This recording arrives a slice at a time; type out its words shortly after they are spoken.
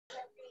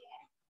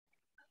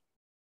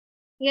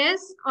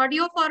Yes,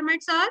 audio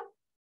formats are,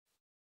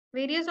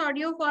 various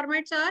audio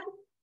formats are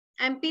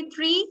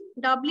MP3,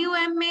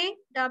 WMA,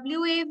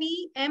 WAV,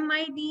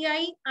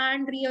 MIDI,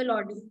 and real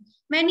audio.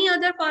 Many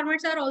other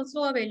formats are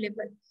also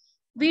available.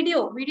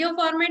 Video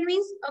format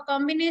means a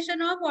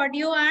combination of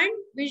audio and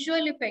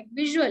visual effect.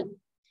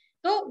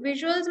 So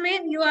visuals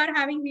mein you are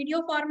having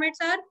video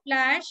formats are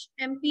Flash,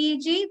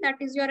 MPEG, that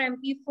is your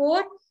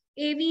MP4,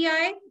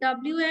 AVI,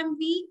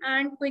 WMV,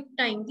 and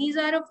QuickTime. These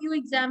are a few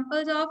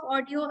examples of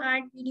audio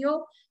and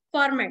video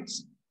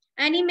formats.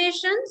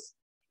 Animations.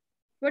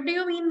 What do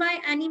you mean by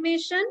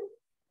animation?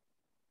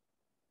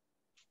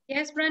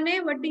 Yes,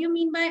 Pranay, what do you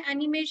mean by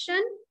animation?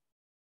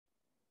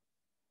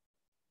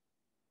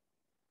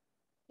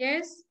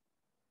 Yes.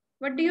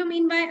 What do you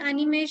mean by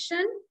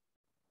animation?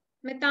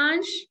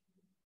 Mitansh?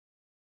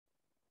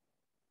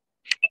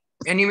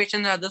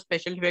 Animations are the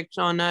special effects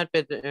on our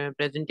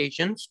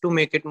presentations to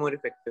make it more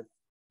effective.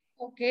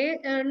 Okay,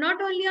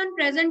 not only on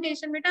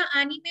presentation, beta,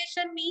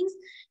 animation means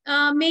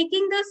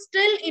making the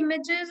still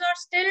images or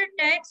still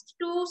text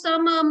to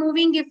some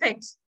moving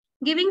effects,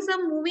 giving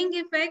some moving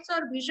effects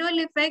or visual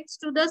effects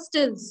to the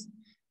stills.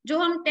 जो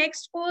हम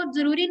text को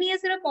जरूरी नहीं है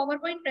सिर्फ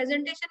PowerPoint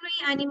presentation में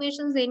ही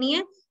animations देनी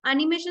है,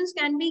 animations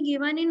can be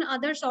given in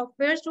other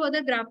softwares to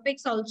other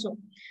graphics also.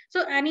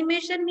 So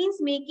animation means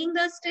making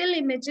the still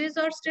images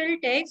or still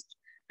text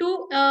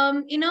to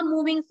in a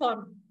moving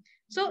form.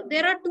 So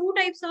there are two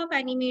types of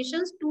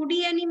animations,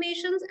 2D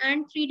animations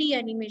and 3D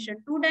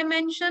animation,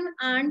 2-dimension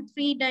and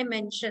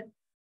 3-dimension.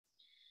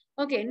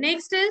 Okay,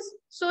 next is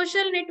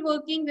social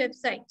networking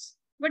websites.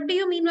 What do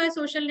you mean by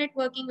social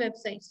networking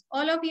websites?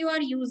 All of you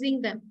are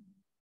using them.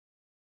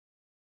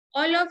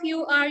 All of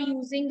you are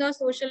using the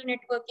social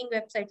networking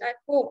websites.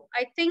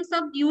 I think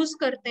सब use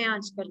करते हैं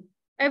आजकल.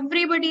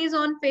 Everybody is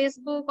on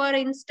Facebook or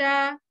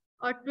Insta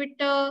or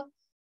Twitter.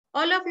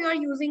 All of you are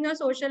using a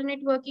social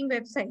networking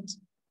websites.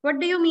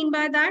 What do you mean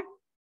by that?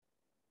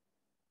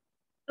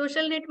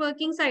 Social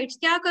networking sites.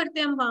 क्या करते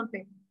हैं हम वहाँ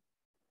पे?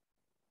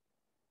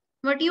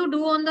 What do you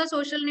do on the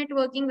social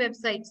networking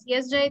websites?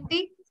 Yes,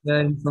 Jayati? The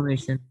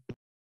information.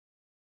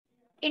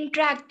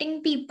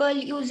 Interacting people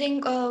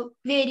using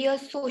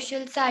various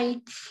social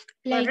sites.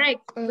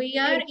 Correct. We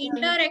are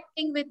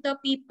interacting with the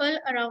people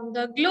around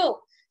the globe.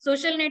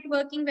 Social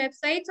networking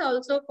websites,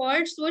 also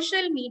called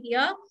social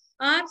media,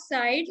 are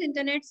sites,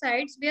 internet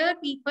sites where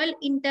people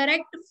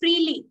interact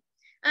freely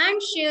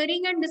and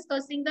sharing and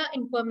discussing the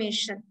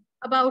information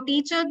about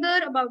each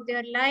other, about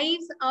their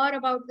lives, or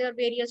about their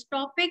various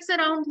topics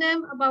around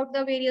them, about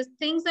the various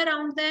things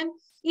around them,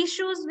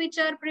 issues which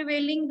are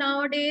prevailing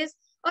nowadays,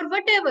 or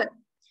whatever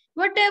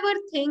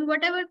thing,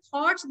 whatever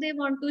thoughts they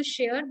want to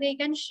share, they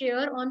can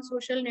share on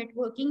social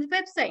networking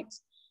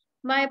websites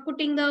by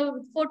putting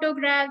the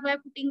photographs, by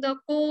putting the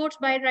quotes,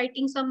 by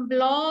writing some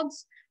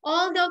blogs.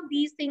 All of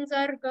these things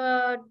are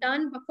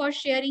done for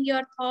sharing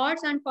your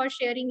thoughts and for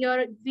sharing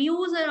your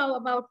views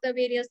about the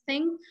various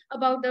things,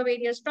 about the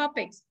various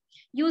topics,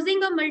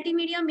 using a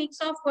multimedia mix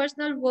of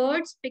personal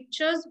words,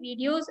 pictures,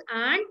 videos,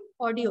 and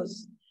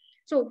audios.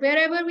 So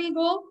wherever we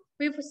go,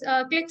 we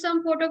click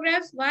some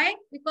photographs. Why?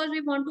 Because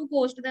we want to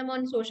post them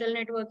on social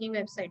networking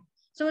website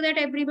so that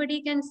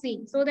everybody can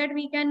see, so that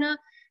we can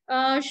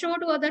show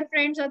to other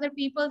friends, other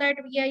people that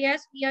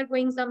yes, we are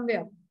going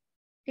somewhere.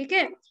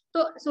 Okay,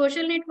 so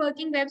social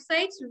networking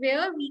websites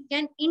where we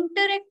can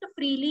interact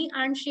freely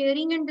and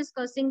sharing and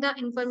discussing the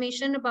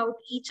information about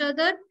each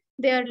other,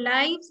 their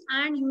lives,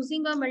 and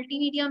using a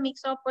multimedia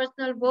mix of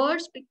personal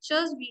words,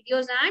 pictures,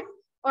 videos, and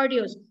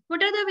audios.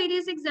 What are the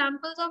various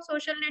examples of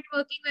social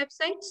networking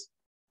websites?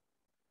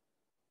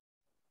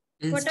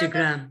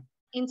 Instagram.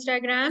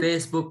 Instagram.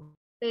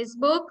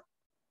 Facebook.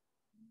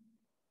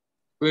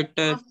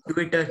 Twitter.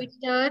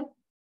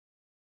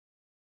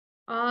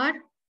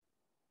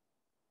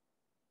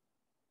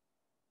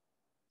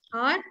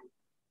 और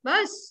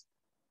बस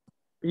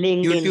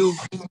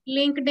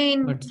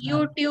LinkedIn. WhatsApp.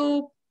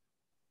 YouTube.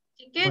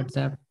 ठीक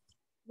है?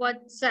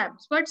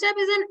 WhatsApp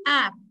is an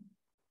app.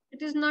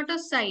 It is not a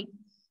site.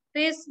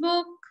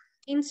 Facebook,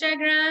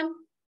 Instagram,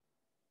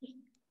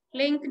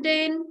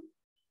 LinkedIn,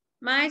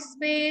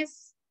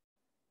 MySpace,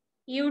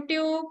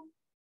 YouTube,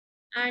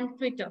 and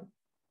Twitter.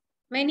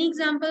 Many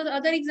examples,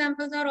 other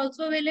examples are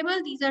also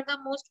available. These are the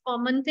most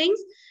common things.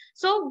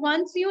 So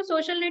once you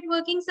social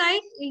networking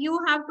site, you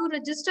have to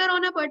register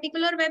on a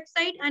particular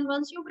website, and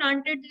once you are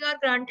granted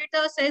the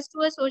access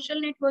to a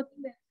social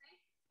networking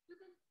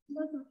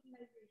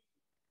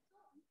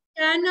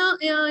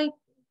website,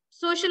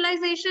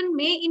 socialization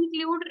may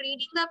include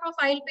reading the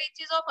profile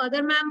pages of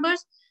other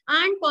members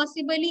and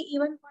possibly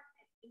even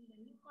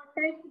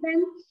contact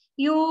them.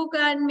 You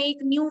can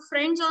make new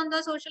friends on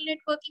the social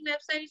networking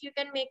websites. You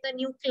can make the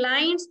new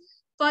clients.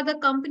 For the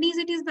companies,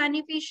 it is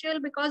beneficial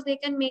because they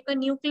can make a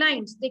new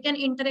clients. They can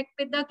interact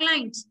with the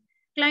clients.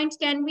 Clients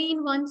can be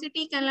in one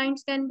city,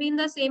 clients can be in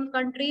the same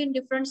country, in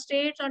different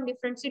states, or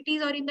different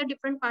cities, or in the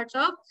different parts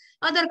of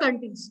other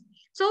countries.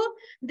 So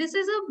this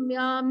is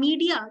a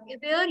media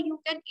where you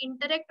can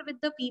interact with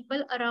the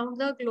people around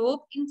the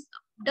globe.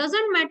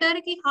 Doesn't matter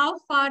how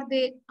far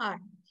they are.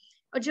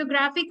 A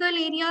geographical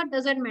area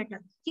doesn't matter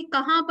कि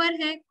कहाँ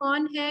पर है,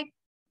 कौन है,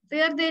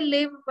 where they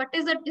live, what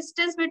is the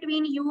distance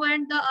between you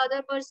and the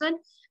other person.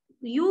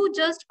 You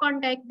just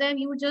contact them,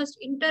 you just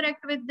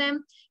interact with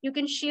them. You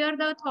can share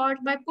the thoughts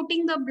by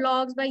putting the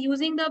blogs, by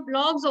using the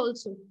blogs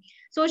also.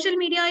 Social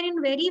media are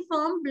in very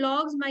form.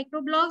 Blogs,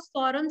 microblogs,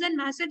 forums, and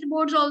message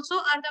boards also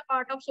are the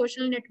part of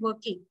social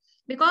networking.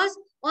 Because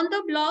on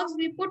the blogs,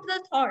 we put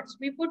the thoughts,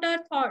 we put our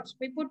thoughts,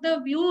 we put the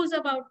views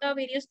about the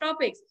various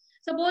topics.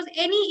 Suppose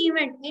any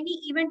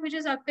event which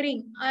is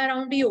occurring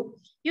around you,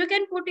 you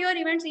can put your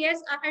events. Yes,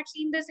 I had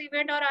seen this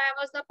event, or I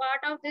was the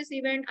part of this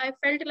event. I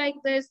felt like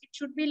this, it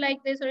should be like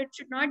this, or it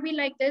should not be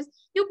like this.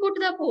 You put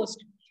the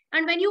post.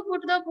 And when you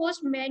put the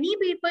post, many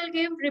people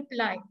give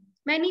reply.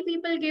 Many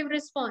people give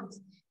response,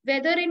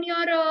 whether in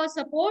your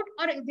support,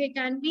 or they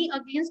can be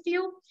against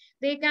you.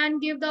 They can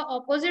give the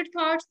opposite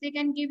thoughts. They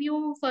can give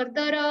you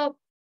further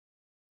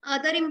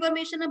other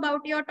information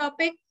about your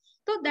topic.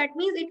 So that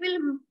means it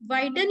will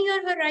widen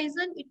your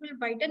horizon. It will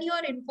widen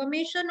your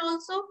information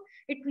also.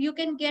 You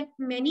can get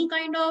many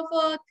kind of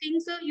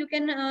things. You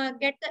can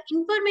get the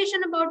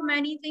information about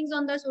many things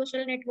on the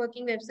social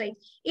networking website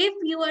if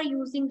you are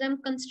using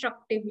them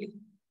constructively.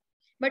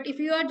 But if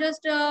you are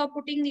just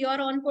putting your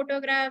own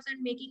photographs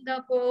and making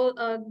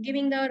the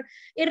giving the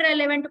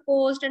irrelevant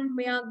post and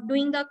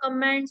doing the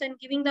comments and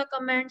giving the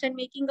comments and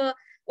making a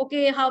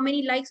okay how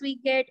many likes we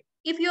get,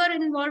 if you are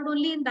involved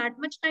only in that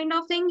much kind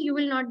of thing, you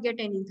will not get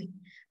anything.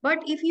 But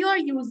if you are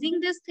using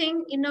this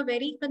thing in a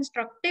very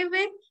constructive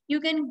way,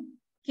 you can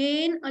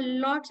gain a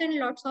lots and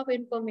lots of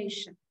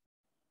information.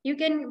 You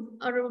can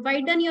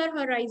widen your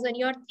horizon,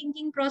 your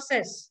thinking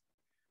process.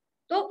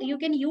 So you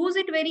can use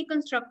it very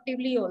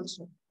constructively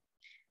also.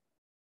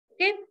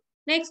 Okay,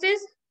 next is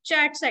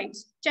chat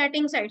sites,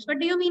 chatting sites. What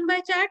do you mean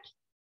by chat?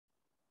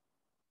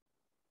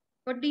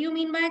 What do you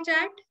mean by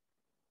chat?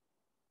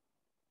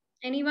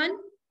 Anyone?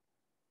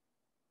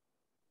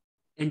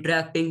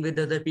 Interacting with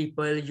other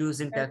people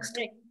using text.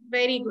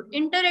 Very good.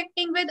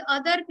 Interacting with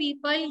other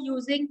people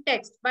using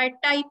text by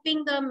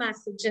typing the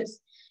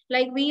messages.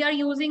 Like we are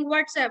using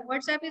WhatsApp.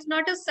 WhatsApp is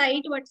not a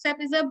site. WhatsApp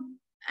is a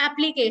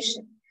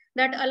application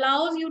that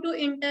allows you to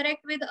interact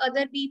with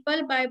other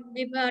people by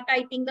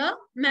typing the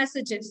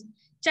messages.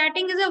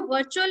 Chatting is a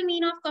virtual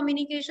mean of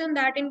communication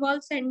that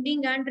involves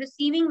sending and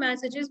receiving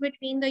messages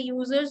between the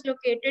users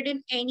located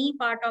in any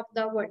part of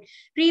the world.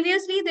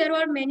 Previously, there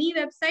were many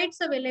websites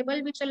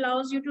available which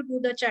allows you to do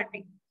the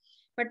chatting.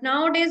 But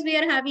nowadays, we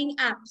are having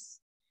apps.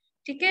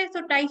 Okay,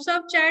 so types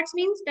of chats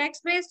means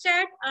text-based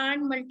chat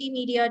and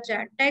multimedia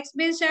chat.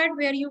 Text-based chat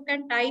where you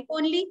can type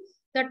only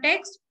the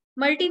text.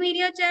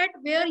 Multimedia chat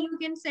where you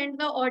can send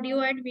the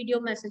audio and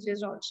video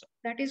messages also.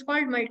 That is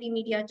called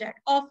multimedia chat.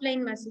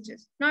 Offline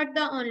messages, not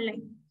the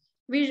online.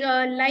 We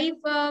live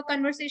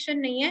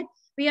conversation nahi hai.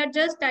 We are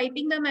just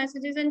typing the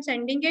messages and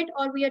sending it,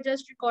 or we are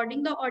just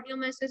recording the audio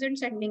message and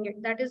sending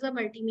it. That is a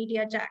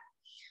multimedia chat.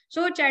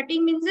 So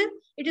chatting means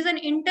it is an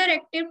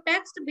interactive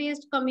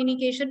text-based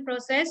communication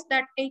process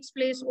that takes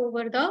place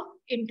over the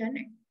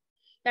internet.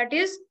 That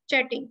is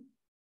chatting.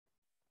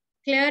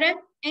 Clear?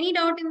 Any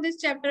doubt in this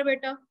chapter,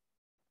 beta?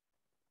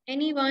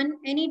 Anyone?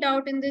 Any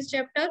doubt in this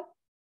chapter?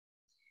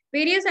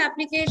 Various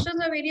applications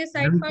or various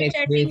sites for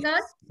chatting are.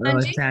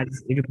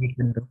 Repeat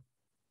कर दो.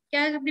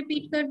 क्या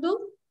repeat कर दूं?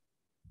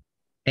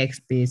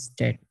 Text-based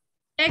chat.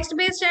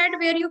 Text-based chat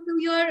where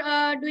you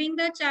are doing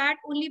the chat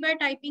only by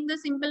typing the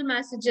simple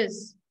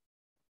messages.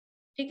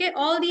 Okay,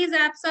 all these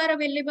apps are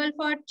available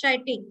for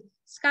chatting.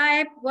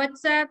 Skype,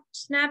 WhatsApp,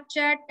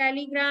 Snapchat,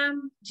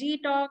 Telegram,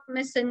 Gtalk,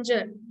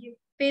 Messenger,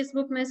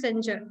 Facebook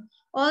Messenger.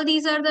 All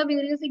these are the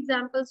various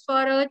examples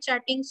for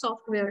chatting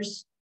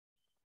softwares.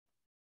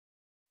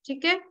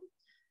 Okay.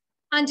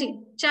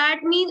 Anji,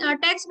 chat means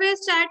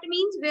text-based chat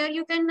means where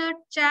you can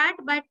chat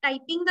by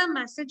typing the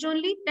message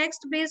only,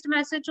 text-based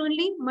message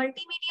only.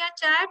 Multimedia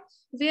chat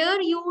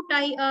where you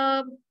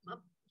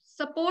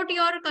support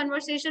your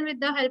conversation with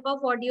the help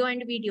of audio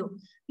and video.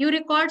 You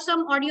record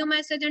some audio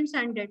message and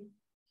send it.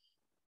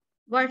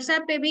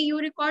 WhatsApp maybe you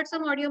record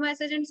some audio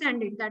message and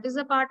send it. That is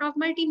a part of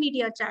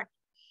multimedia chat.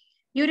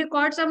 You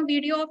record some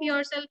video of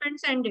yourself and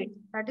send it.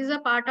 That is a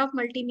part of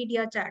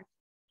multimedia chat.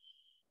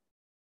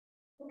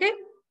 Okay.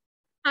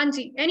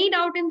 Anji, any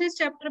doubt in this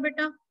chapter,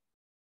 beta?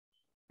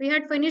 We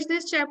had finished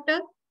this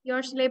chapter.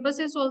 Your syllabus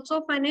is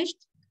also finished.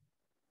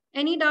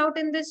 Any doubt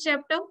in this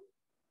chapter?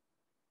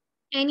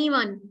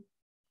 Anyone?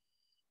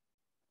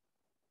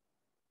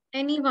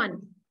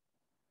 Anyone?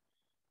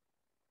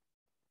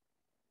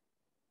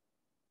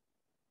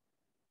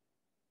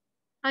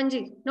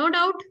 Anji, no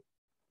doubt.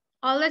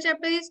 All the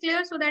chapter is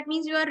clear. So that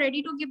means you are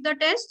ready to give the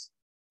test.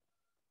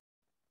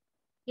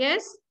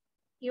 Yes,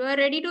 you are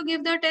ready to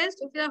give the test.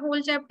 If the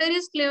whole chapter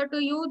is clear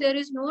to you, there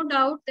is no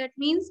doubt. That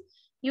means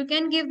you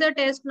can give the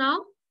test now.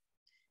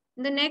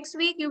 In the next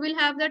week, you will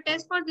have the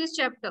test for this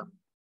chapter.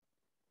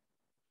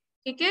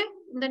 Okay.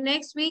 In the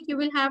next week, you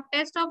will have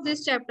test of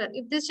this chapter.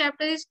 If this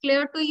chapter is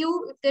clear to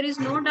you, if there is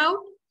no doubt,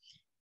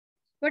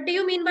 what do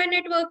you mean by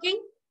networking?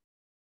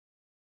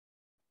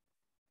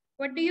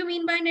 What do you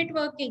mean by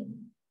networking?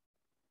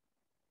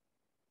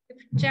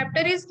 If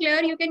chapter is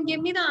clear, you can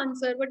give me the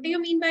answer. What do you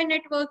mean by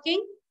networking?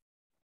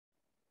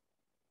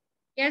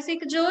 Yes,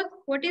 Ikjot,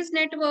 what is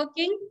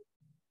networking?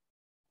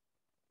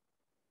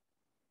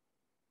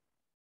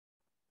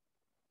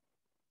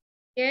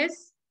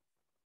 Yes.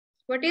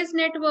 What is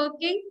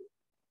networking?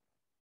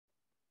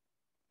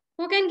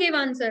 Who can give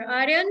answer?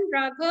 Aryan,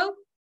 Raghav,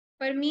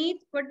 Parmeet,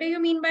 what do you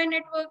mean by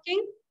networking?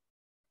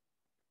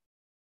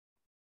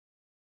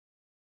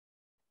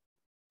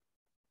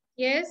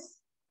 Yes.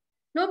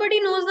 Nobody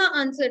knows the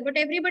answer, but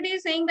everybody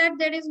is saying that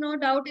there is no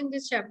doubt in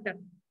this chapter.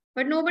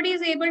 But nobody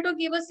is able to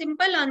give a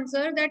simple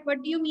answer that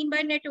what do you mean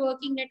by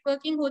networking?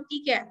 Networking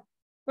hoti kya?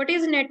 What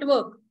is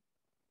network?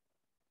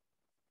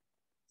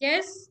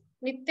 Yes,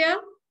 Nitya?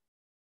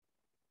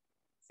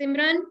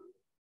 Simran?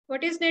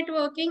 What is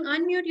networking?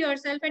 Unmute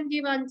yourself and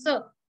give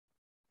answer.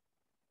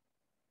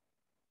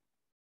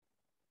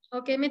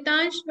 Okay,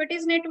 Mitansh, what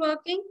is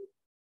networking?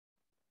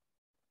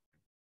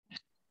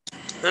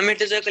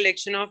 It is a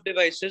collection of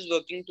devices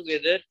working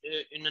together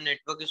in a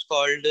network is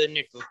called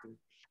networking.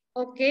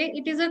 Okay,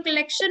 it is a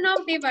collection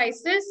of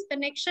devices,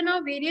 connection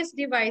of various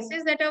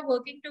devices that are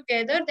working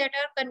together, that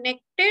are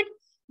connected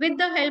with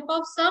the help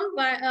of some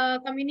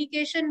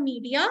communication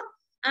media,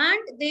 and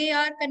they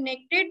are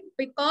connected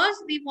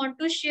because we want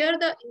to share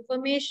the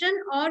information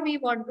or we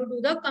want to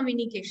do the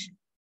communication.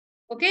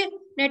 Okay,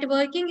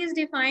 networking is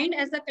defined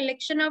as a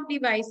collection of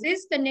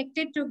devices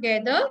connected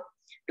together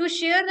to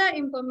share the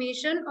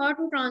information or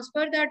to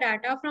transfer the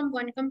data from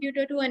one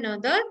computer to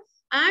another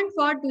and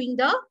for doing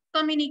the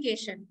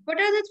communication. What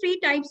are the three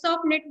types of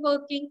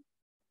networking?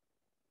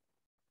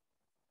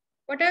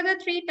 What are the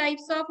three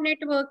types of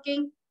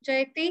networking,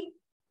 Jayati?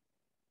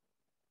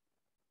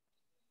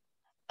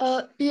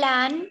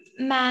 LAN,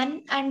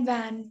 MAN, and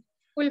WAN.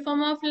 Full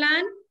form of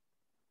LAN?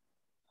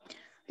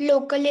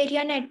 Local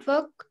area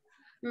network.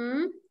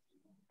 MAN?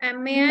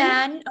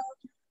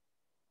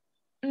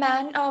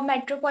 MAN,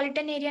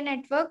 metropolitan area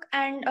network,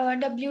 and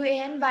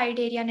WAN, wide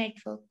area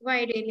network.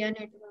 Wide area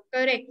network,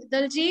 correct.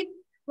 Daljit,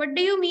 what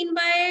do you mean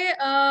by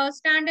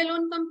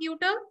standalone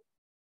computer?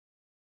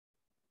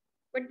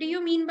 What do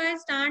you mean by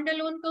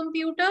standalone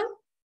computer?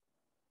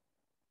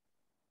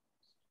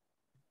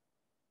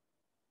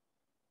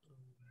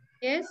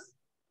 Yes.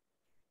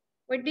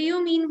 What do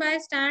you mean by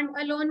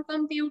standalone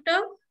computer?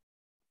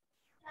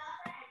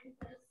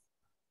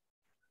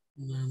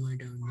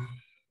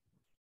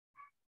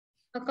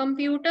 A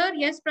computer,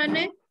 yes,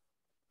 Pranay?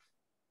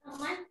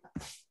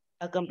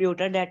 A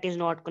computer that is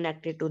not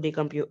connected to the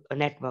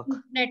network.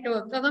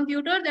 Network. A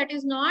computer that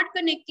is not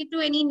connected to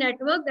any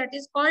network, that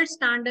is called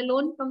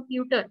standalone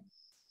computer.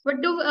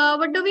 What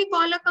do we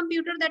call a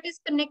computer that is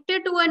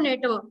connected to a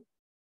network?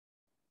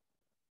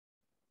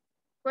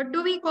 What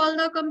do we call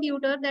the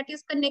computer that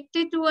is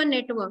connected to a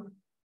network?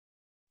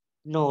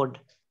 Node.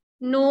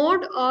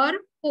 Node or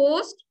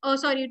host,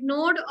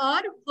 node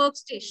or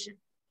workstation.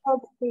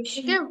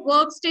 Okay,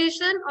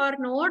 workstation or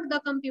node,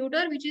 the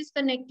computer which is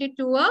connected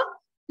to a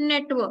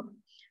network.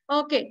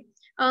 Okay,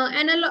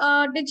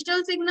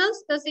 digital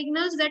signals, the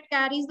signals that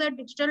carries the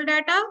digital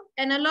data.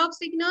 Analog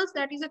signals,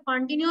 that is a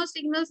continuous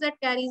signals that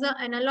carries the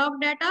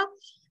analog data.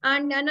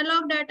 And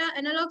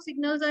analog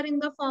signals are in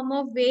the form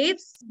of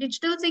waves.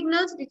 Digital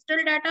signals,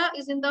 digital data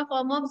is in the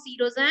form of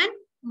zeros and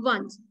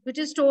ones, which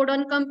is stored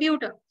on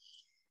computer.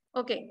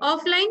 Okay,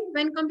 offline,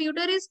 when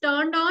computer is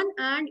turned on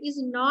and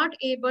is not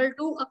able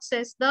to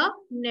access the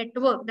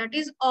network, that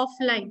is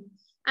offline.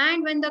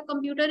 And when the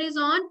computer is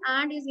on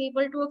and is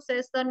able to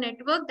access the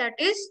network, that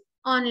is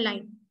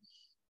online.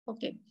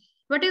 Okay,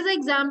 what is the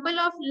example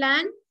of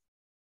LAN?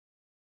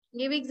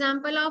 Give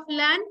example of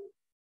LAN,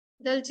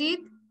 Daljit.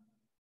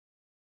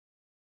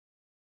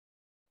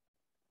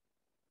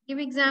 Give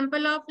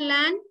example of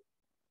LAN.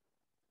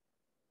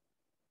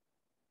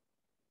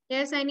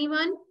 Yes,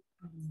 anyone?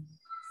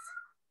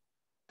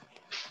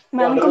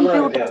 Ma'am,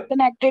 computers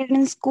connected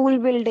in school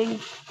building.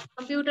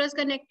 Computers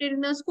connected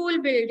in a school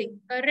building.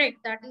 Correct.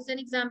 That is an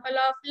example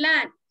of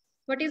LAN.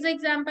 What is the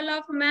example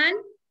of MAN?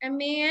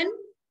 MAN?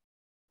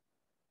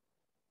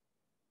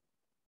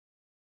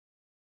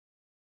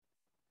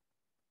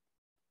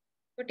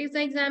 What is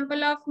the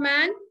example of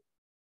MAN?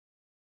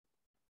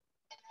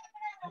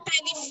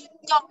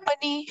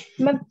 Company.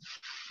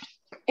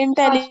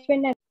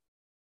 Intelligent.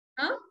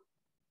 Huh?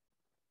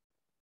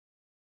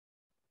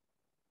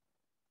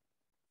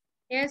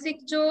 Yes,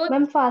 Ikjot.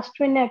 Ma'am,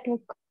 Fastway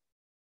network.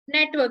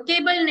 Network,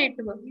 cable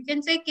network. You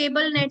can say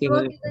cable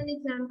network is an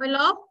example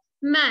of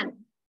MAN.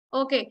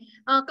 Okay.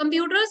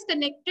 Computers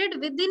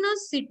connected within a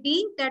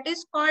city, that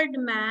is called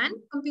MAN.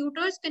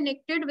 Computers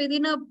connected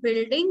within a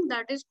building,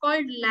 that is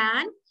called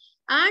LAN.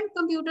 And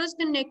computers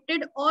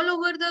connected all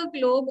over the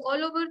globe,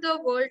 all over the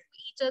world to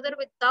each other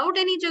without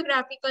any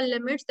geographical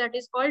limits, that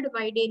is called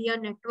wide area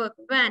network,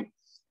 WAN.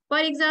 For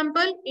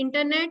example,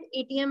 internet,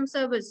 ATM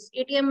service,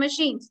 ATM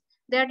machines.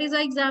 That is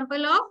an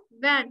example of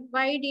WAN,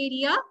 wide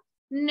area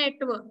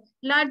network.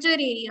 Larger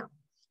area.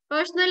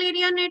 Personal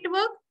area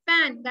network,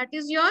 PAN. That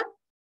is your,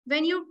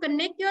 when you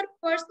connect your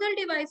personal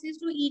devices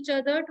to each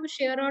other to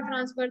share or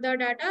transfer the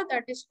data,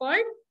 that is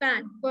called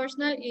PAN,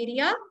 personal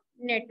area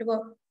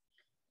network.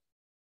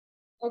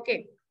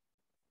 Okay.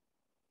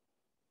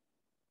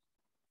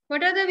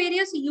 What are the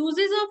various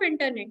uses of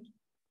internet?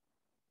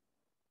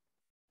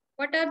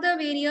 What are the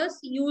various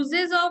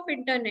uses of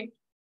internet?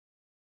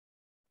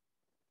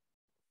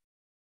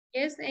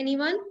 Yes,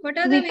 anyone? What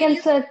are the We can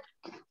various? search.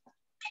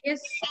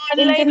 Yes.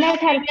 Internet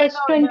helps us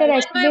to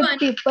interact One by with one.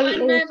 people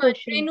One by one.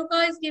 socially.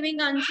 Renuka is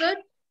giving answer.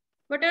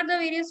 What are the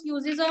various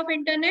uses of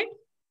internet?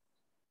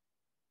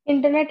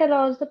 Internet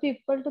allows the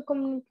people to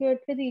communicate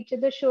with each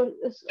other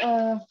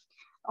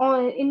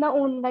in the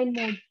online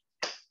mode.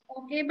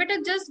 Okay, but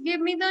just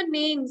give me the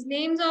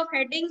names of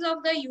headings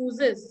of the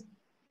uses.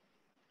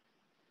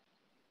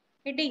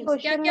 Headings.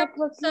 Social क्या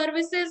networking.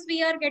 services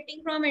we are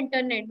getting from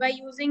internet by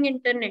using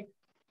internet?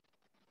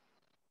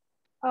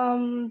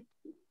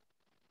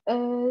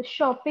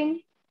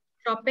 Shopping.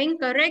 Shopping,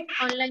 correct.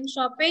 Online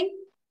shopping.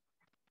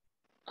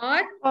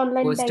 Or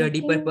Online For study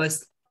banking.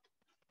 purpose.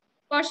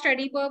 for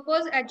study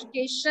purpose,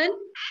 education,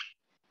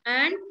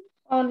 and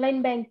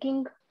Online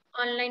banking.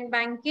 online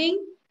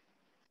banking.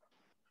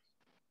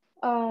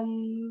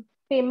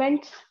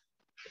 Payments.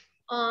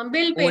 Bill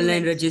Online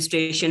payments.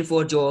 registration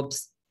for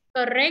jobs.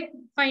 Correct.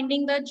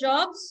 Finding the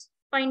jobs,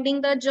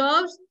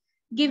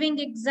 giving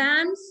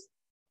exams.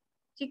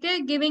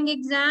 Okay, giving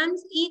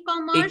exams,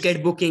 e-commerce,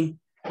 Ticket booking.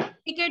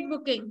 ticket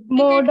booking.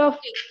 Mode of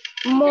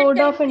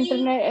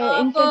Entertainment.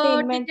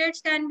 entertainment.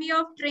 Tickets can be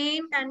of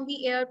train, can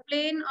be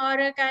airplane,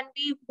 or can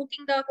be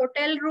booking the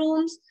hotel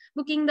rooms,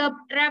 booking the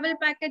travel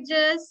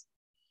packages.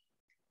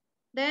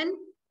 Then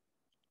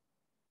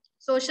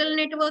social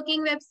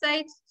networking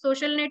websites.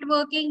 Social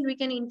networking, we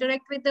can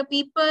interact with the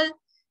people.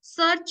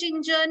 Search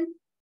engine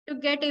to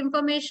get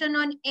information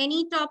on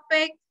any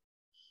topic.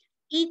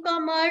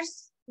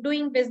 E-commerce,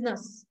 doing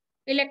business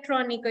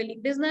electronically.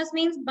 Business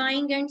means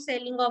buying and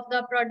selling of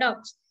the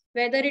products,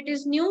 whether it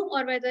is new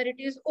or whether it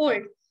is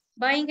old.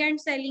 Buying and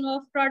selling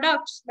of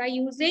products by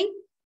using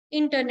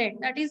internet,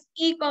 that is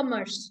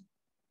e-commerce.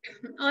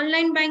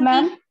 Online banking.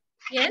 Ma'am?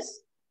 Yes.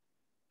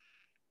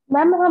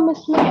 Ma'am हम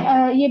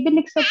इसमें ये भी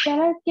लिख सकते हैं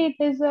ना कि it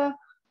is a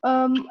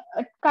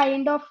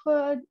kind of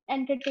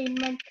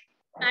entertainment.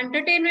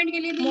 Entertainment के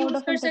लिए भी Mode use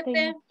of कर सकते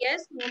हैं. entertainment.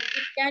 Yes,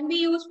 it can be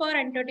used for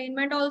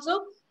entertainment also.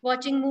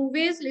 Watching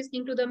movies,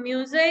 listening to the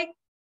music.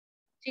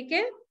 ठीक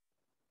है.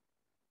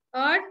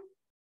 और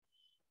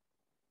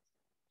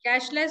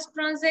cashless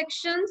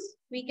transactions,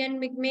 we can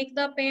make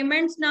the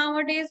payments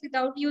nowadays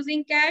without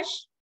using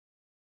cash.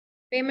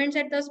 Payments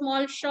at the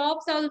small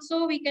shops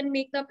also, we can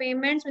make the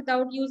payments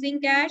without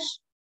using cash.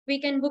 We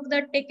can book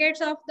the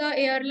tickets of the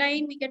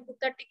airline, we can book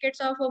the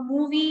tickets of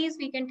movies,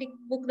 we can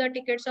book the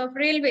tickets of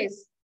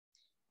railways.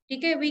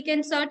 Okay, we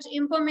can search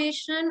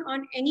information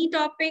on any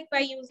topic by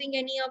using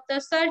any of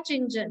the search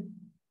engine.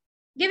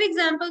 Give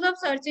examples of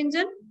search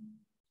engine.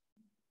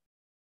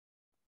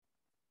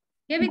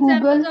 Give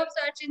examples Google. of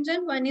search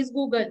engine. One is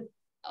Google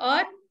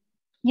or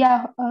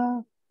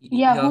Yahoo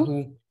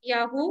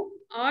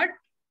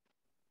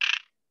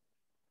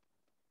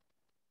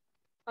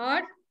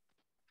और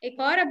एक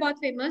और है बहुत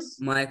famous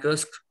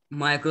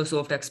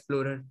Microsoft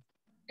Explorer.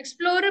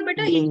 Explorer,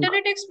 बेटा.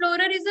 Internet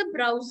Explorer is a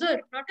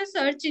browser, not a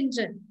search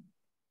engine.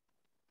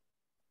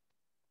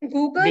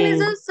 Google Bing.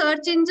 is a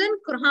search engine.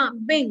 हाँ,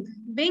 Bing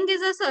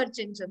is a search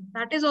engine.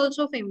 That is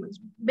also famous.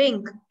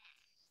 Bing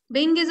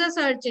is a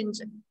search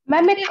engine.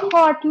 Ma'am एक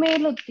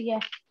Hotmail होती है.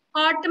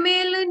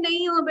 Hotmail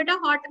नहीं हो बेटा.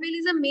 Hotmail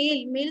is a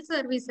mail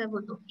service है वो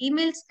तो.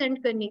 Email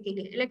send करने के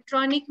लिए.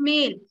 Electronic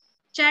mail,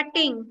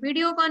 chatting,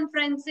 video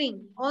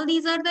conferencing. All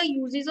these are the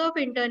uses of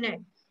internet.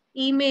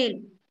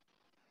 Email,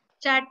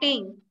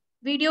 chatting,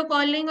 video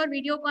calling or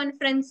video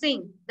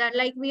conferencing, that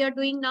like we are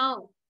doing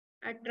now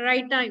at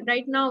right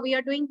now we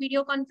are doing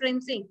video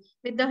conferencing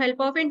with the help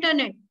of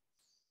internet.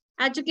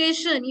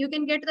 Education, you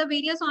can get the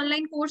various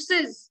online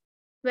courses,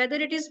 whether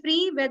it is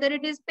free, whether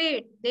it is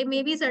paid. They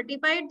may be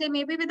certified, they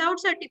may be without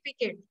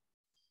certificate.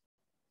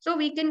 So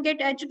we can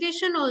get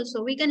education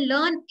also. We can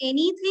learn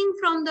anything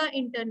from the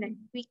internet.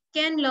 We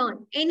can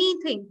learn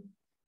anything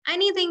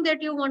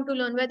that you want to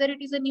learn, whether it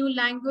is a new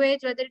language,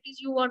 whether it is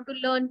you want to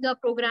learn the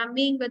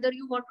programming, whether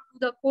you want to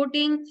do the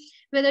coding,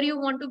 whether you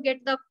want to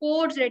get the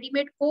codes,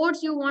 ready-made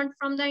codes you want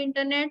from the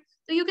internet.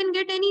 So you can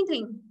get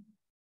anything.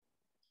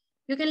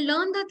 You can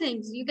learn the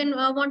things. You can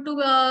want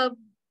to,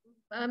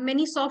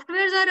 many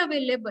softwares are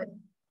available.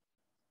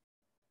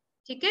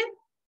 Okay?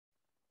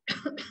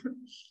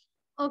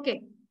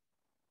 Okay.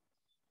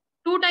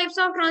 Two types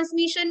of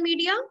transmission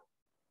media.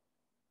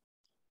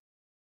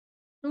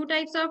 Two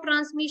types of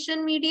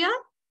transmission media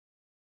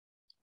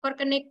for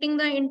connecting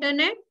the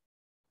internet.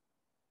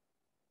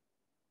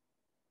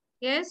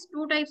 Yes,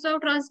 two types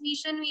of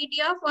transmission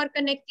media for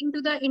connecting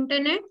to the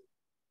internet.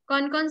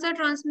 कौन-कौन सा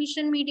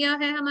transmission media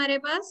है हमारे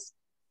पास?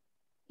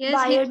 Yes,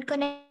 wired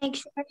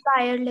connection and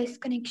wireless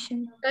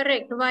connection.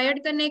 Correct.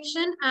 Wired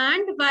connection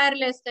and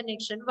wireless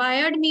connection.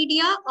 Wired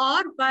media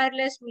or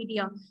wireless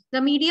media.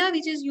 The media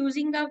which is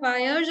using the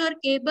wires or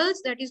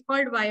cables, that is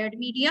called wired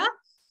media.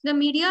 The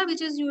media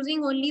which is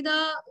using only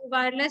the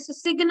wireless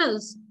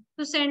signals.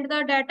 to send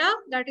the data.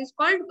 That is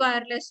called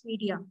wireless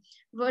media.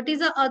 What is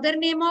the other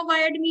name of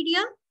wired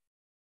media?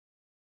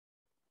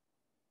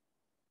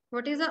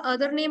 What is the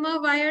other name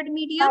of wired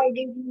media?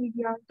 Guided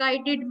media.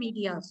 Guided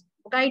media.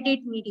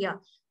 Guided media.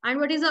 And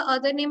what is the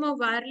other name of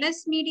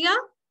wireless media?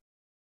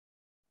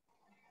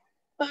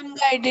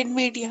 Unguided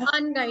media.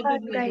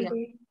 Unguided media.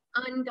 Unguided.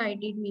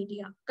 Unguided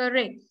media.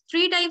 Correct.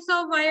 3 types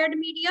of wired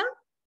media.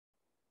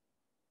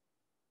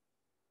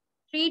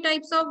 3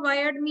 types of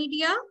wired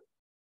media.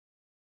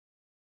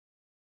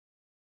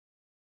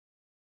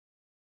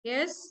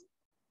 Yes.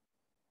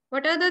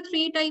 What are the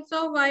 3 types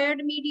of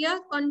wired media?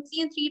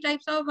 Contain 3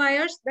 types of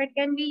wires that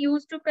can be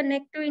used to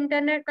connect to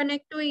internet,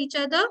 connect to each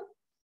other.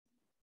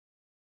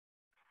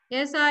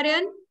 Yes,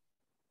 Aryan.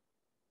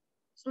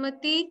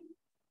 Smriti.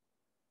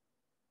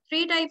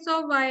 3 types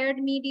of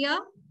wired media.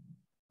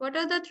 What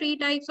are the 3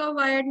 types of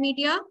wired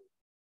media?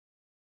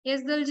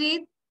 Yes,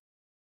 Daljit.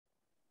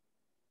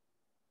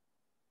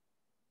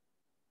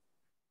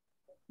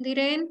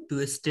 Dhiren.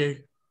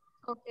 Twisted.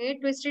 Okay,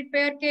 twisted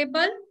pair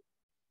cable.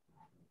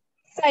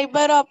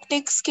 Fiber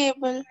optics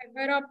cable.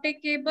 Fiber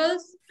optic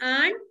cables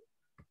and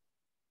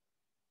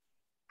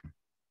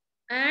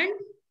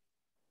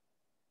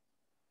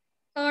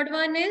third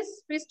one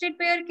is twisted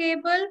pair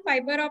cable,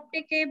 fiber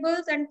optic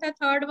cables, and the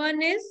third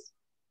one is,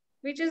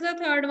 which is the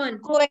third one?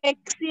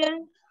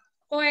 Coaxial.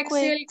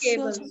 Coaxial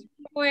cables.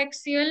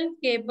 Coaxial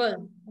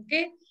cable.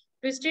 Okay.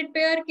 Twisted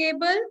pair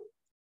cable,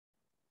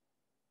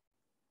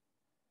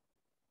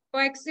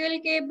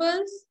 coaxial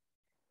cables,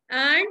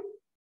 and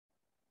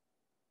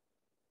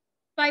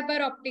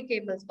fiber optic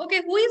cables.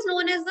 Okay, who is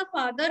known as the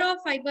father of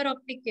fiber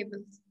optic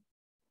cables?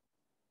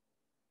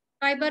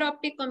 Fiber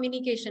optic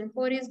communication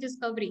for his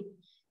discovery.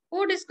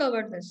 Who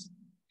discovered this?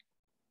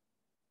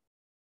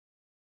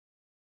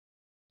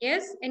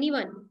 Yes,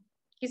 anyone?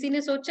 किसी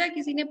ने सोचा,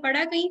 किसी ने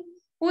पढ़ा कहीं?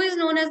 Who is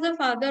known as the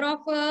father of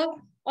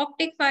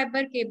optic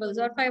fiber cables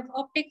or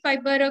optic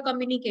fiber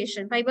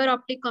communication, fiber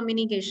optic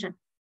communication?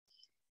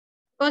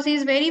 Because he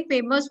is very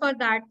famous for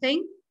that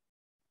thing.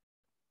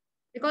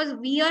 Because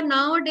we are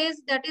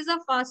nowadays, that is the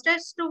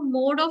fastest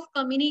mode of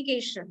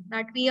communication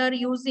that we are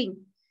using.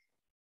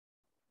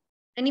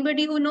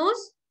 Anybody who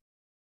knows?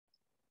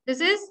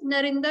 This is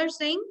Narinder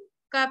Singh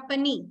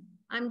Kapani.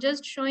 I'm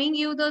just showing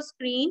you the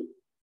screen.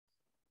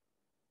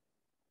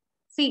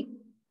 See,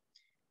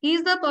 he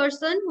is the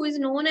person who is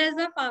known as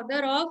the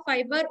father of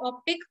fiber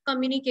optic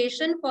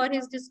communication for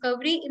his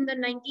discovery in the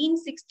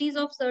 1960s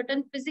of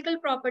certain physical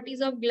properties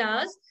of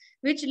glass,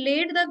 which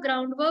laid the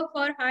groundwork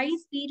for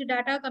high-speed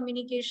data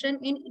communication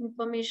in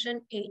information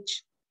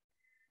age.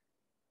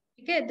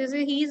 Okay,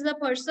 he is the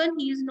person,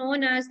 he is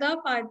known as the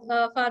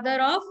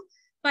father of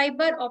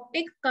fiber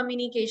optic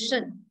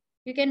communication.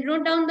 You can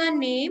note down the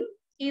name.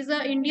 He is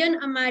an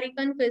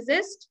Indian-American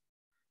physicist,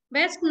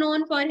 best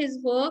known for his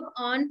work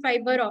on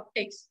fiber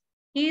optics.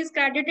 He is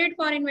credited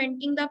for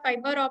inventing the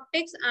fiber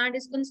optics and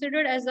is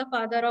considered as the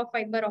father of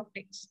fiber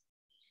optics.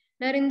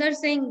 Narinder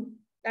Singh,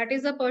 that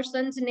is the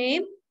person's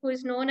name who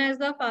is known as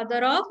the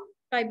father of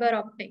fiber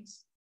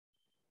optics.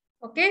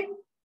 Okay.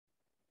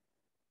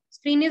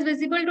 Screen is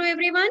visible to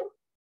everyone.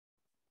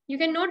 You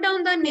can note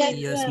down the name.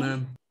 Yes,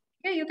 ma'am.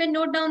 Okay, you can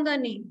note down the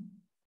name.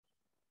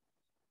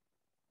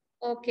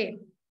 Okay.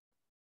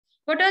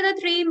 What are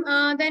the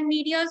 3 then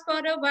medias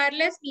for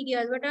wireless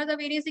medias? What are the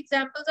various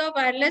examples of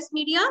wireless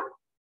media?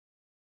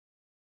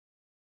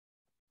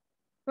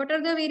 What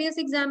are the various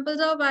examples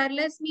of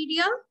wireless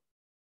media?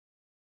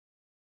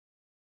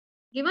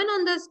 Given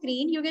on the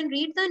screen, you can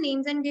read the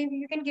names and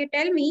you can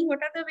tell me what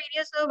are the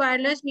various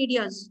wireless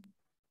medias.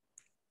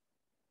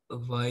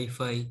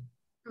 Wi-Fi.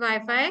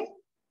 Wi-Fi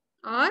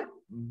or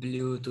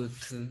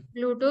Bluetooth.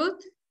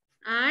 Bluetooth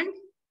and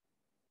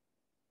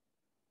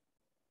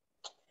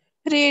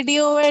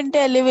Radio and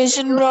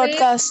television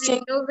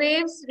broadcasting.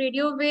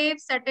 Radio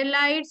waves,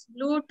 satellites,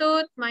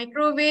 Bluetooth,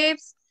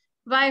 microwaves,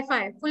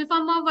 Wi-Fi. Full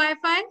form of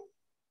Wi-Fi?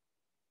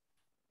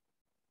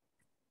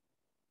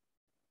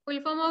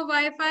 Full form of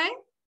Wi-Fi?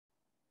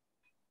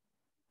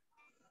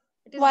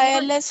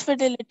 Wireless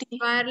fidelity.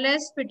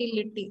 Wireless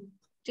fidelity.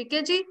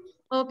 Okay, ji?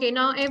 Okay,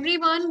 now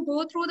everyone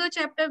go through the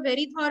chapter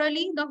very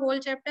thoroughly. The whole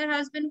chapter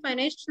has been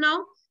finished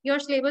now. Your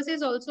syllabus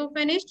is also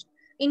finished.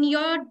 In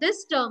your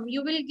this term,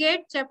 you will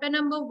get chapter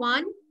number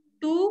 1,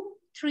 2,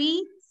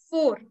 3,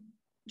 4.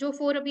 जो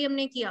 4 अभी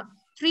हमने किया.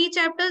 3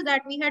 chapters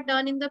that we had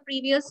done in the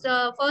previous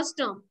first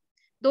term.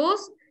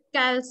 Those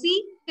Calci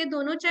के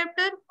दोनों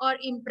chapter और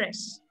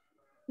Impress.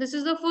 This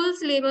is the full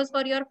syllabus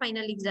for your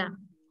final exam.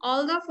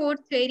 All the 4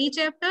 theory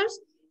chapters,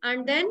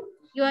 and then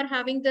you are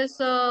having this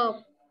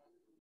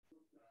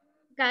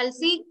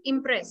Calci,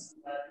 Impress,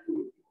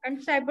 and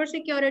cyber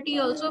security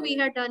also we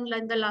had done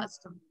in the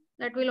last term.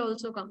 That will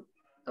also come.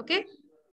 Okay.